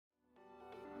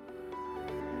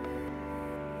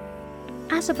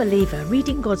As a believer,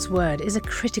 reading God's Word is a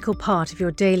critical part of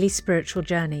your daily spiritual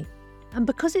journey. And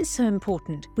because it's so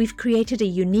important, we've created a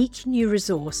unique new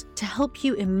resource to help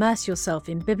you immerse yourself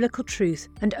in biblical truth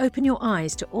and open your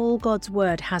eyes to all God's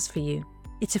Word has for you.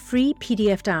 It's a free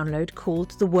PDF download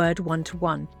called The Word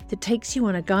 1-to-1 that takes you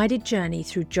on a guided journey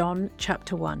through John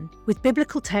chapter 1. With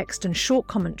biblical text and short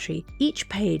commentary, each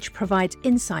page provides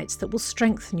insights that will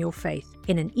strengthen your faith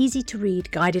in an easy-to-read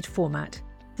guided format.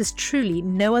 There's truly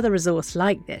no other resource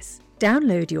like this.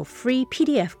 Download your free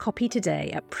PDF copy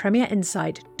today at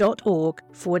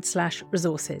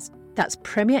premierinsight.org/resources. That's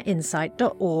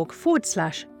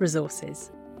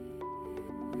premierinsight.org/resources.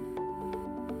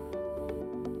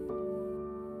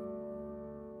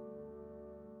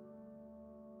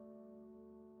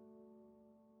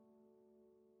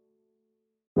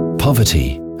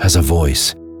 Poverty has a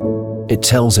voice. It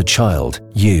tells a child,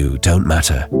 you don't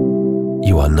matter.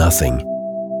 You are nothing.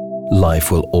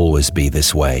 Life will always be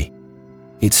this way.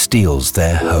 It steals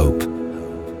their hope.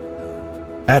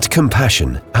 At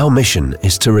Compassion, our mission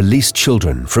is to release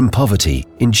children from poverty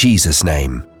in Jesus'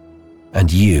 name. And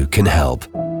you can help.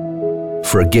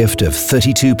 For a gift of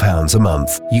 £32 a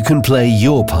month, you can play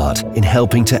your part in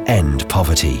helping to end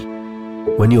poverty.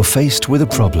 When you're faced with a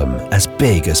problem as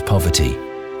big as poverty,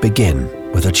 begin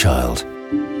with a child.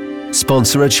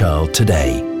 Sponsor a child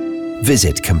today.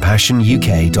 Visit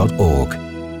compassionuk.org.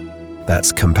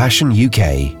 That's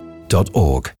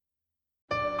compassionuk.org.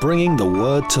 Bringing the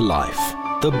Word to life.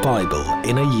 The Bible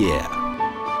in a year.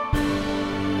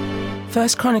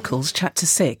 1 Chronicles chapter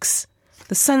 6.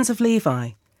 The sons of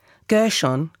Levi: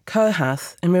 Gershon,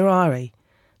 Kohath, and Merari.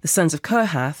 The sons of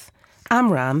Kohath: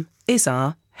 Amram,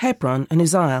 Izhar, Hebron, and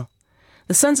Uzziel.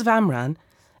 The sons of Amram: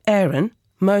 Aaron,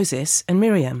 Moses, and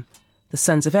Miriam. The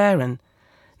sons of Aaron: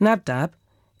 Nadab,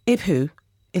 Ibhu,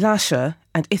 Elisha,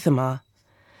 and Ithamar.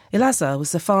 Eleazar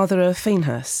was the father of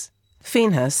Phinehas.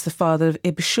 Phinehas the father of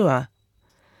Ibshua.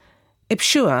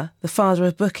 Ibshua the father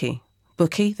of Bukki.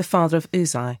 Bukki the father of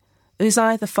Uzzi.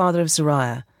 Uzzi the father of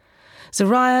Zariah.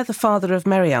 Zariah the father of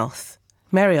Merioth.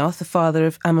 Merioth the father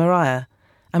of Amariah.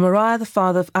 Amariah the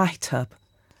father of Ahitub.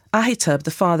 Ahitub the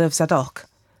father of Zadok.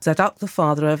 Zadok the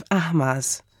father of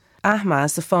Ahmaz.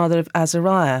 Ahmaz the father of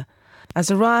Azariah.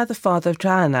 Azariah the father of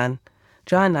Johanan.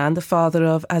 Johanan the father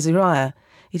of Azariah.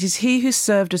 It is he who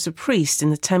served as a priest in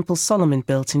the temple Solomon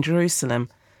built in Jerusalem.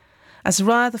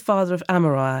 Azariah the father of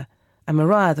Amariah.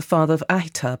 Amariah the father of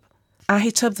Ahitub.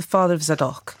 Ahitub the father of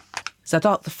Zadok.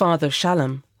 Zadok the father of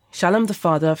Shallum. Shallum the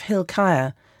father of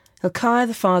Hilkiah. Hilkiah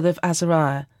the father of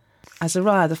Azariah.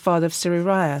 Azariah the father of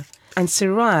Siriah. And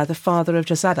Siriah the father of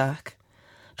Jozadak.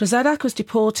 Jozadak was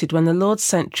deported when the Lord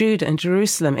sent Judah and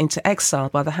Jerusalem into exile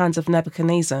by the hands of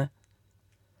Nebuchadnezzar.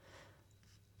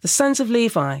 The sons of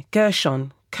Levi: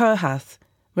 Gershon, Kohath,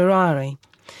 Merari.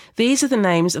 These are the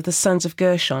names of the sons of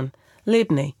Gershon: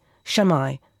 Libni,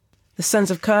 Shammai. The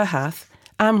sons of Kohath: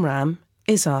 Amram,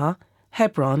 Izhar,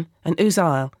 Hebron, and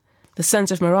Uzziel. The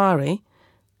sons of Merari: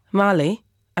 Mali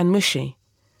and Mushi.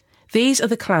 These are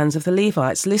the clans of the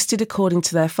Levites listed according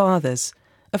to their fathers.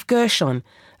 Of Gershon: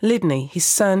 Libni his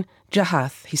son,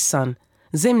 Jahath his son,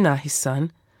 Zimna his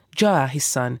son, Joah his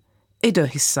son, Iddo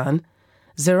his son,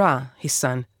 Zerah his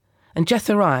son, and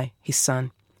Jetheri his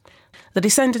son. The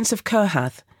descendants of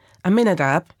Kohath: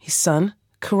 Aminadab his son,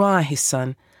 Koriah his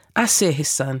son, Asir his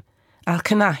son,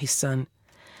 Elkanah his son,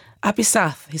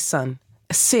 Abisath his son,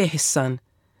 Asir his son,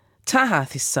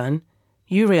 Tahath his son,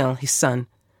 Uriel his son,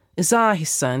 Uzziah his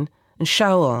son, and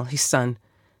Shaul his son.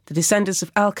 The descendants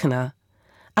of Elkanah: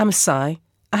 Amasai,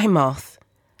 Ahimoth,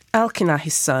 Elkanah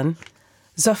his son,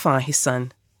 Zophar his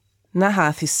son,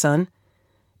 Nahath his son,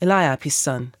 Eliab his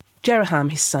son, Jeroham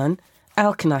his son,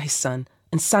 Elkanah his son,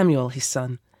 and Samuel his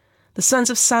son. The sons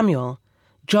of Samuel: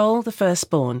 Joel the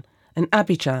firstborn, and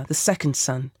Abijah the second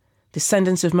son.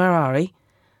 Descendants of Merari: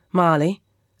 Mali,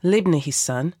 Libni his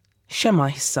son,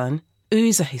 Shemai his son,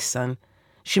 Uzzah his son,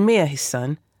 Shemiah his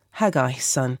son, Haggai his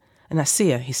son, and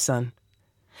Asir his son.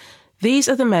 These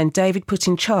are the men David put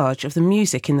in charge of the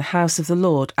music in the house of the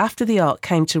Lord after the ark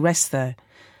came to rest there.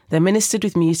 They ministered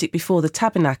with music before the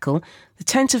tabernacle, the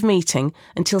tent of meeting,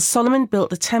 until Solomon built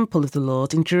the temple of the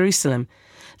Lord in Jerusalem.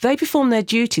 They performed their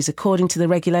duties according to the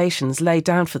regulations laid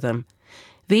down for them.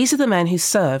 These are the men who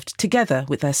served, together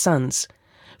with their sons.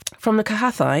 From the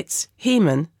Kohathites: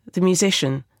 Heman, the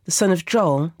musician, the son of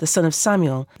Joel, the son of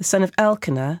Samuel, the son of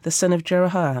Elkanah, the son of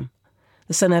Jeroham,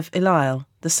 the son of Eliel,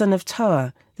 the son of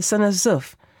Toah, the son of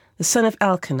Zuph, the son of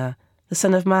Elkanah, the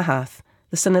son of Mahath,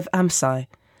 the son of Amsai,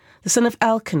 the son of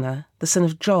Elkanah, the son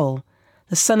of Joel,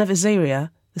 the son of Azariah,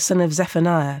 the son of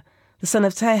Zephaniah, the son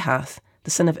of Tehath, the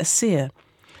son of Asir,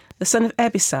 the son of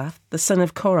Ebisath, the son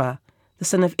of Korah, the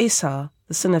son of Issachar,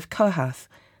 the son of Kohath,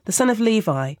 the son of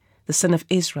Levi, the son of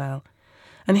Israel,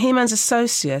 and Heman's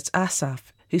associate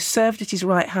Asaph, who served at his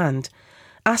right hand,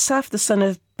 Asaph the son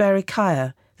of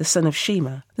Berechiah, the son of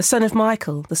Shema, the son of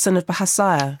Michael, the son of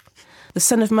Bahasiah, the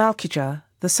son of Malchijah,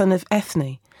 the son of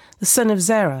Ethni, the son of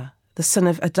Zerah, the son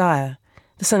of Adiah,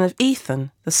 the son of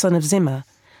Ethan, the son of Zimmah,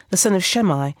 the son of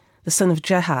Shemai, the son of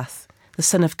Jehath, the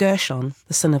son of Gershon,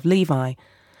 the son of Levi,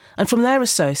 and from their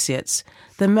associates,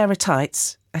 the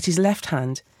Meratites, at his left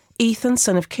hand, Ethan,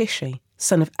 son of Kishi,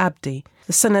 son of Abdi,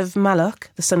 the son of Malach,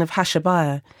 the son of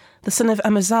Hashabiah, the son of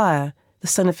Amaziah, the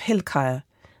son of Hilkiah,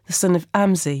 the son of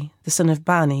Amzi, the son of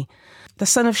Bani, the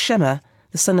son of Shema,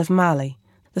 the son of Mali,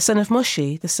 the son of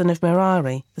Mushi, the son of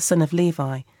Merari, the son of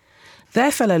Levi.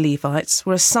 Their fellow Levites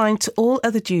were assigned to all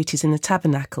other duties in the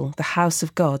tabernacle, the house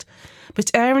of God,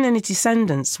 but Aaron and his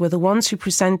descendants were the ones who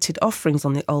presented offerings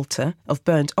on the altar of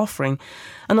burnt offering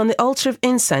and on the altar of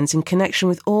incense in connection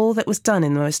with all that was done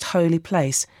in the most holy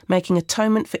place, making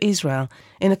atonement for Israel,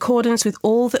 in accordance with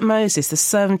all that Moses, the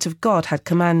servant of God, had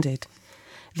commanded.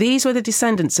 These were the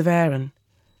descendants of Aaron: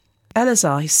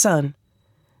 Eleazar his son,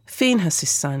 Phinehas his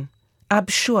son,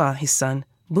 Abshua his son,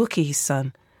 Buki his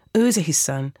son, Uzzah his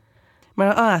son,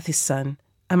 Meraath his son,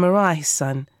 Amariah his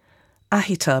son,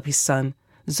 Ahitub his son,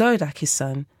 Zodak his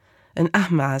son, and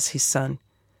Ahmaz his son.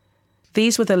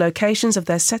 These were the locations of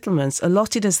their settlements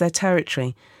allotted as their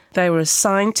territory. They were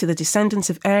assigned to the descendants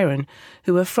of Aaron,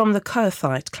 who were from the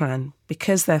Kohathite clan,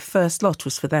 because their first lot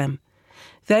was for them.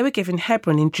 They were given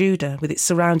Hebron in Judah with its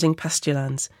surrounding pasture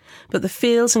lands, but the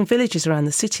fields and villages around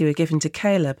the city were given to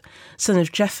Caleb, son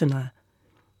of Jephunneh.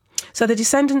 So the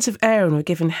descendants of Aaron were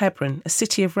given Hebron, a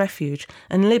city of refuge,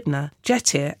 and Libnah,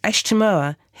 Jetir,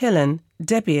 Eshtemoa, Hilon,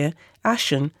 Debir,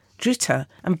 Ashan, Juttah,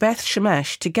 and Beth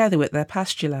Shemesh, together with their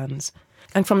pasture lands.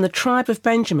 And from the tribe of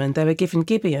Benjamin they were given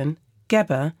Gibeon,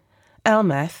 Geber,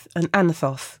 Elmeth, and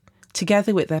Anathoth,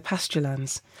 together with their pasture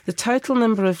lands. The total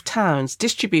number of towns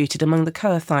distributed among the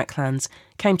Kohathite clans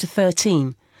came to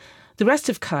 13. The rest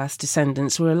of Kohath's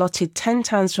descendants were allotted 10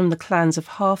 towns from the clans of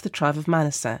half the tribe of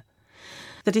Manasseh.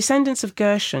 The descendants of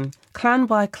Gershon, clan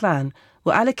by clan,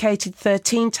 were allocated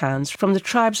 13 towns from the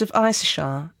tribes of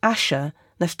Issachar, Asher,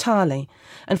 Naphtali,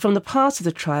 and from the part of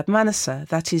the tribe Manasseh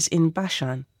that is in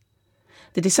Bashan.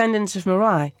 The descendants of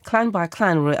Merari, clan by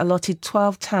clan, were allotted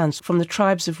 12 towns from the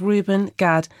tribes of Reuben,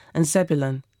 Gad, and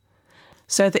Zebulun.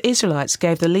 So the Israelites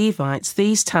gave the Levites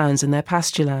these towns and their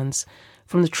pasture lands.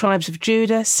 From the tribes of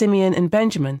Judah, Simeon, and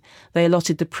Benjamin, they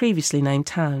allotted the previously named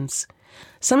towns.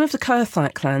 Some of the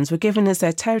Kohathite clans were given as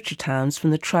their territory towns from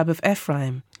the tribe of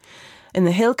Ephraim. In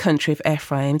the hill country of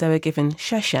Ephraim, they were given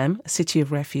Shechem, a city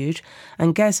of refuge,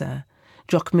 and Gezer,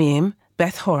 Jokmeam,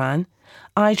 Beth Horon,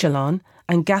 Aijalon,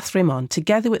 and Gathrimmon,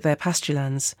 together with their pasture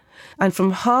lands. And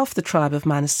from half the tribe of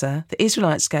Manasseh, the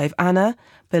Israelites gave Anah,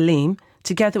 Belim,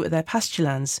 together with their pasture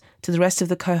lands, to the rest of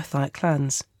the Kohathite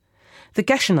clans. The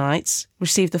Gershonites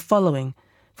received the following.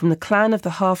 From the clan of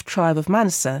the half-tribe of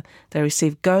Manasseh, they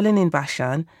received Golan in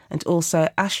Bashan, and also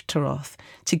Ashtaroth,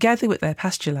 together with their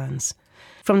pasture lands.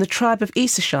 From the tribe of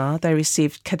Issachar, they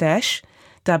received Kadesh,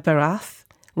 Daberath,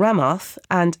 Ramoth,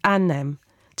 and Annem,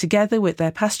 together with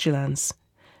their pasture lands.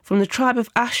 From the tribe of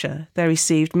Asher, they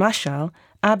received Mashal,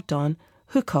 Abdon,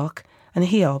 Hukok, and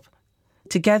Hiob,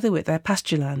 together with their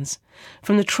pasture lands.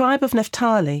 From the tribe of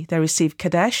Naphtali, they received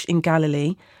Kadesh in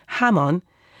Galilee, Hammon,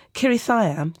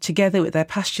 Kirithaim, together with their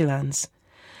pasture lands.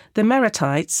 The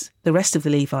Meratites, the rest of the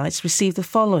Levites, received the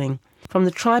following. From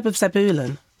the tribe of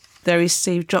Zebulun, they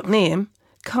received Jokneam,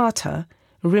 Karta,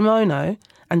 Rimono,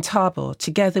 and Tabor,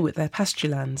 together with their pasture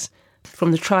lands.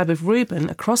 From the tribe of Reuben,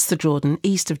 across the Jordan,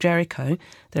 east of Jericho,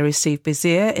 they received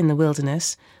Bezir in the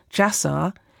wilderness,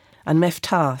 Jassar, and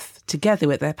Mephtath, together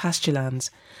with their pasture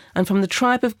lands. And from the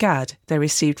tribe of Gad, they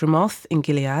received Ramoth in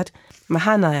Gilead,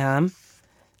 Mahanaim,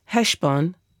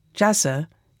 Heshbon, Jazer,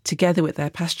 together with their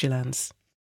pasture lands.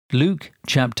 Luke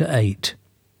chapter 8.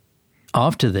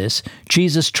 After this,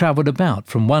 Jesus travelled about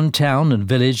from one town and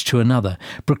village to another,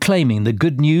 proclaiming the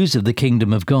good news of the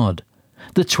kingdom of God.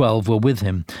 The 12 were with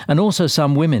him, and also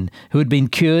some women who had been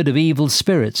cured of evil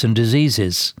spirits and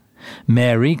diseases.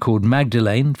 Mary, called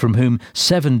Magdalene, from whom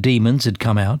 7 demons had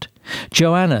come out.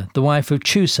 Joanna, the wife of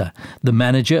Chusa, the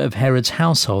manager of Herod's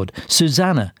household.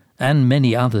 Susanna, and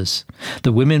many others.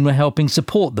 The women were helping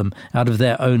support them out of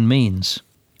their own means.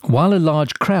 While a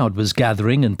large crowd was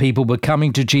gathering and people were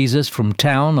coming to Jesus from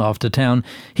town after town,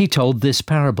 he told this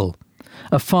parable.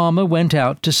 A farmer went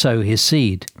out to sow his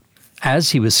seed.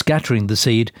 As he was scattering the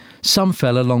seed, some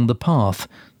fell along the path.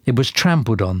 It was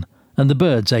trampled on, and the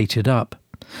birds ate it up.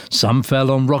 Some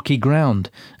fell on rocky ground,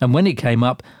 and when it came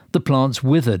up, the plants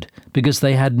withered, because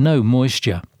they had no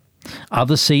moisture.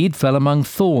 Other seed fell among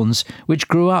thorns, which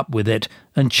grew up with it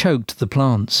and choked the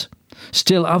plants.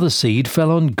 Still other seed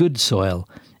fell on good soil.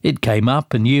 It came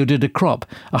up and yielded a crop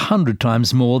 100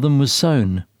 times more than was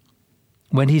sown.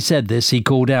 When he said this, he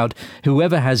called out,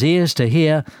 "Whoever has ears to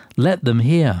hear, let them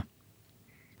hear."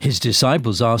 His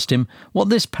disciples asked him what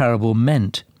this parable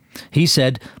meant. He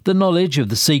said, "The knowledge of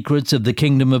the secrets of the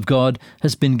kingdom of God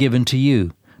has been given to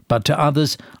you, but to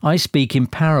others I speak in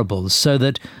parables, so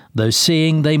that, though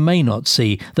seeing they may not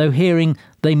see, though hearing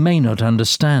they may not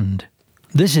understand."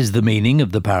 This is the meaning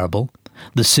of the parable.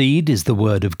 The seed is the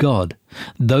word of God.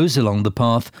 Those along the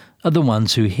path are the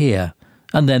ones who hear,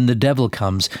 and then the devil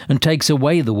comes and takes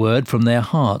away the word from their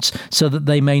hearts, so that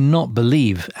they may not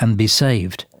believe and be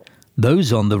saved.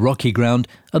 Those on the rocky ground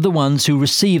are the ones who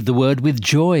receive the word with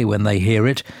joy when they hear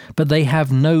it, but they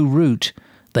have no root.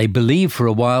 They believe for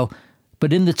a while,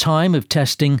 but in the time of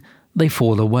testing they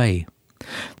fall away.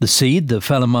 The seed that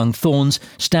fell among thorns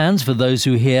stands for those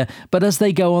who hear, but as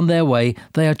they go on their way,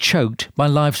 they are choked by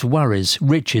life's worries,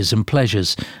 riches and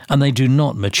pleasures, and they do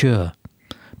not mature.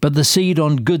 But the seed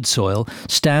on good soil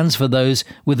stands for those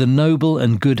with a noble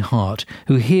and good heart,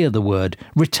 who hear the word,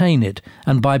 retain it,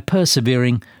 and by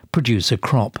persevering produce a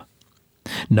crop.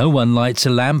 No one lights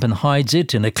a lamp and hides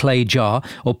it in a clay jar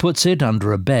or puts it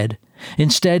under a bed.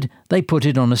 Instead, they put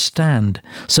it on a stand,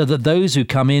 so that those who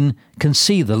come in can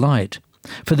see the light.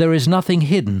 For there is nothing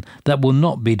hidden that will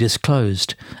not be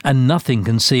disclosed, and nothing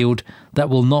concealed that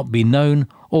will not be known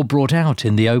or brought out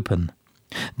in the open.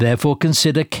 Therefore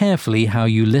consider carefully how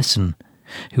you listen.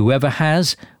 Whoever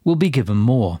has will be given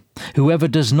more. Whoever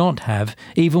does not have,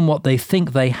 even what they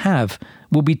think they have,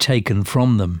 will be taken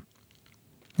from them.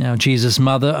 Now Jesus'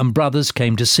 mother and brothers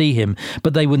came to see him,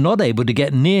 but they were not able to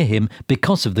get near him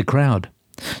because of the crowd.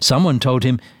 Someone told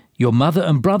him, "Your mother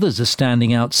and brothers are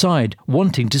standing outside,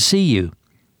 wanting to see you."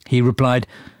 He replied,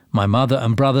 "My mother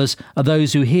and brothers are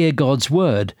those who hear God's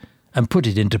word and put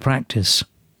it into practice."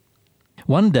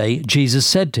 One day Jesus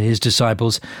said to his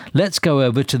disciples, "Let's go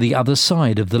over to the other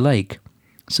side of the lake."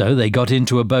 So they got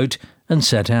into a boat and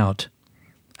set out.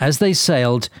 As they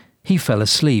sailed, he fell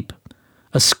asleep.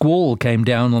 A squall came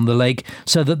down on the lake,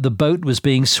 so that the boat was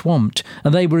being swamped,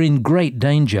 and they were in great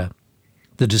danger.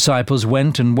 The disciples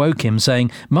went and woke him,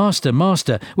 saying, "Master,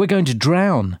 Master, we're going to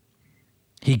drown."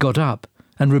 He got up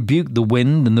and rebuked the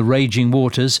wind and the raging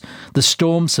waters. The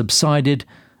storm subsided,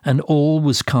 and all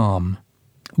was calm.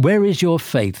 "Where is your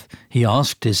faith?" he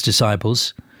asked his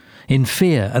disciples. In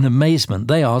fear and amazement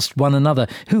they asked one another,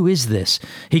 "Who is this?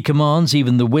 He commands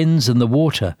even the winds and the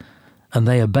water, and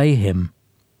they obey him."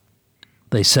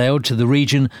 They sailed to the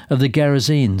region of the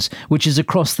Gerasenes, which is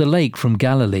across the lake from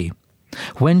Galilee.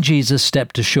 When Jesus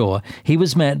stepped ashore, he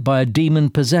was met by a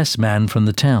demon-possessed man from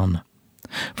the town.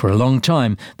 For a long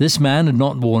time, this man had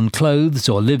not worn clothes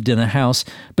or lived in a house,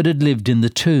 but had lived in the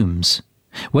tombs.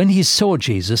 When he saw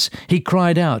Jesus, he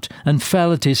cried out and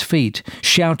fell at his feet,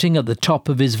 shouting at the top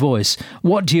of his voice,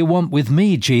 "What do you want with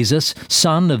me, Jesus,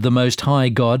 Son of the Most High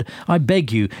God? I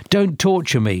beg you, don't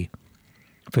torture me."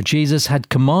 For Jesus had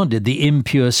commanded the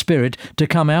impure spirit to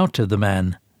come out of the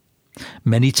man.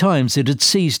 Many times it had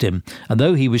seized him, and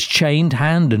though he was chained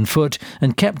hand and foot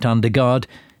and kept under guard,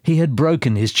 he had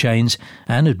broken his chains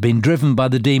and had been driven by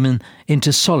the demon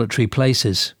into solitary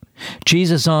places.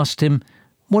 Jesus asked him,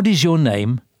 "What is your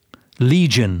name?"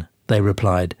 "Legion," they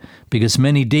replied, because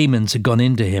many demons had gone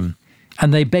into him,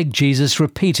 and they begged Jesus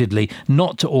repeatedly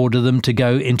not to order them to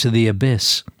go into the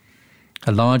abyss.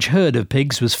 A large herd of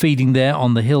pigs was feeding there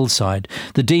on the hillside.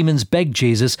 The demons begged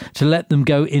Jesus to let them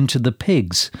go into the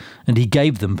pigs, and he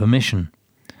gave them permission.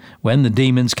 When the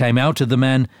demons came out of the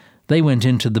man, they went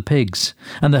into the pigs,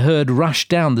 and the herd rushed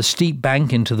down the steep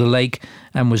bank into the lake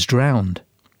and was drowned.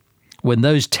 When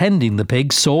those tending the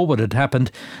pigs saw what had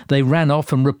happened, they ran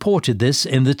off and reported this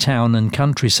in the town and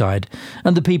countryside,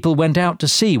 and the people went out to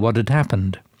see what had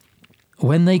happened.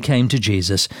 When they came to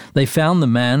Jesus, they found the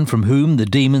man from whom the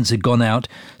demons had gone out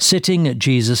sitting at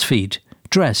Jesus' feet,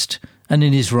 dressed and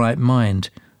in his right mind,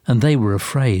 and they were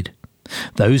afraid.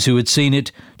 Those who had seen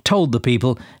it told the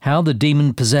people how the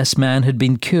demon-possessed man had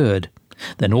been cured.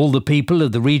 Then all the people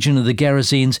of the region of the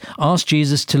Gerasenes asked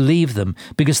Jesus to leave them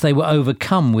because they were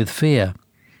overcome with fear.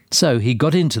 So he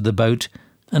got into the boat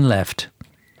and left.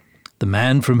 The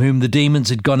man from whom the demons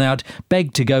had gone out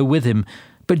begged to go with him,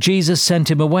 but Jesus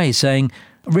sent him away, saying,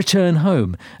 "Return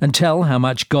home and tell how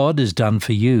much God has done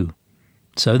for you."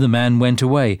 So the man went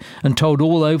away and told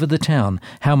all over the town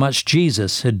how much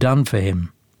Jesus had done for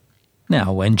him.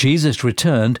 Now when Jesus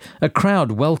returned, a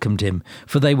crowd welcomed him,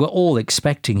 for they were all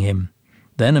expecting him.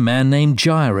 Then a man named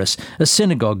Jairus, a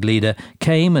synagogue leader,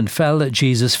 came and fell at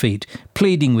Jesus' feet,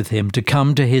 pleading with him to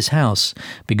come to his house,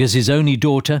 because his only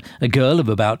daughter, a girl of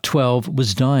about 12,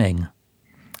 was dying.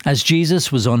 As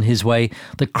Jesus was on his way,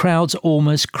 the crowds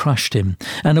almost crushed him,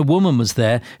 and a woman was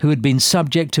there who had been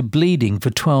subject to bleeding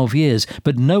for 12 years,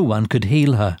 but no one could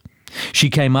heal her. She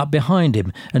came up behind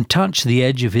him and touched the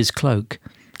edge of his cloak,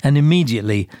 and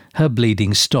immediately her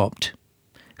bleeding stopped.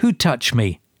 "Who touched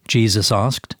me?" Jesus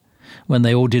asked. When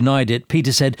they all denied it,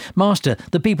 Peter said, "Master,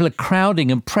 the people are crowding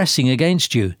and pressing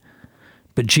against you."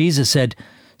 But Jesus said,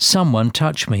 "Someone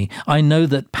touched me. I know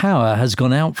that power has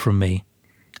gone out from me."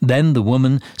 Then the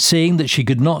woman, seeing that she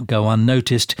could not go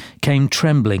unnoticed, came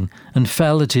trembling and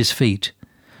fell at his feet.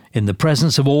 In the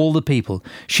presence of all the people,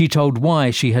 she told why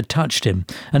she had touched him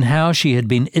and how she had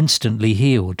been instantly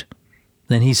healed.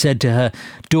 Then he said to her,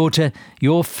 "Daughter,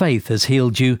 your faith has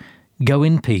healed you. Go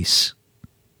in peace."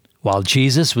 While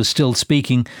Jesus was still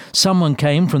speaking, someone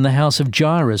came from the house of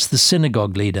Jairus, the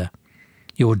synagogue leader.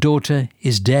 "Your daughter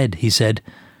is dead," he said.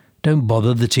 "Don't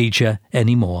bother the teacher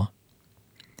any more."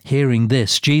 Hearing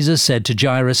this, Jesus said to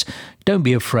Jairus, "Don't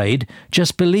be afraid,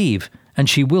 just believe, and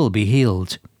she will be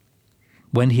healed."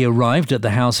 When he arrived at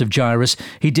the house of Jairus,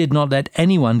 he did not let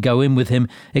anyone go in with him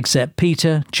except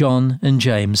Peter, John, and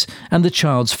James, and the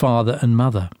child's father and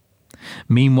mother.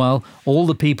 Meanwhile, all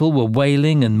the people were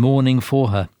wailing and mourning for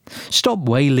her. "Stop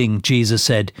wailing," Jesus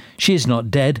said. "She is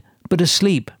not dead, but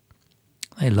asleep."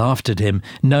 They laughed at him,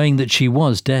 knowing that she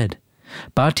was dead.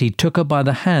 But he took her by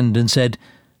the hand and said,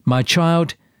 "My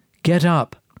child, get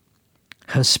up."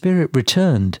 Her spirit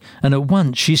returned, and at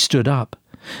once she stood up.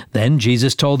 Then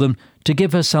Jesus told them to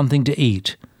give her something to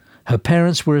eat. Her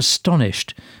parents were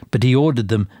astonished, but he ordered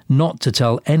them not to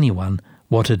tell anyone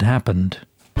what had happened.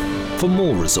 For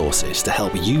more resources to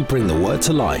help you bring the word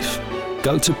to life,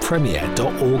 go to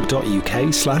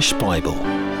premier.org.uk/Bible.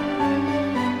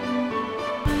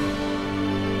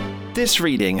 This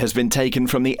reading has been taken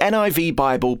from the NIV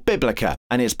Bible Biblica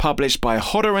and is published by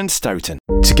Hodder and Stoughton.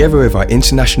 Together with our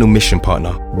international mission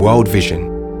partner, World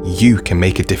Vision, you can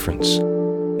make a difference.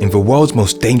 In the world's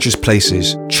most dangerous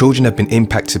places, children have been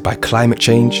impacted by climate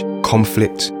change,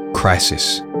 conflict,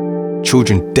 crisis.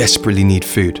 Children desperately need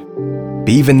food.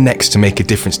 Be even next to make a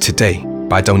difference today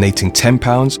by donating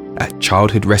 £10 at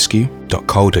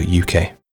childhoodrescue.co.uk.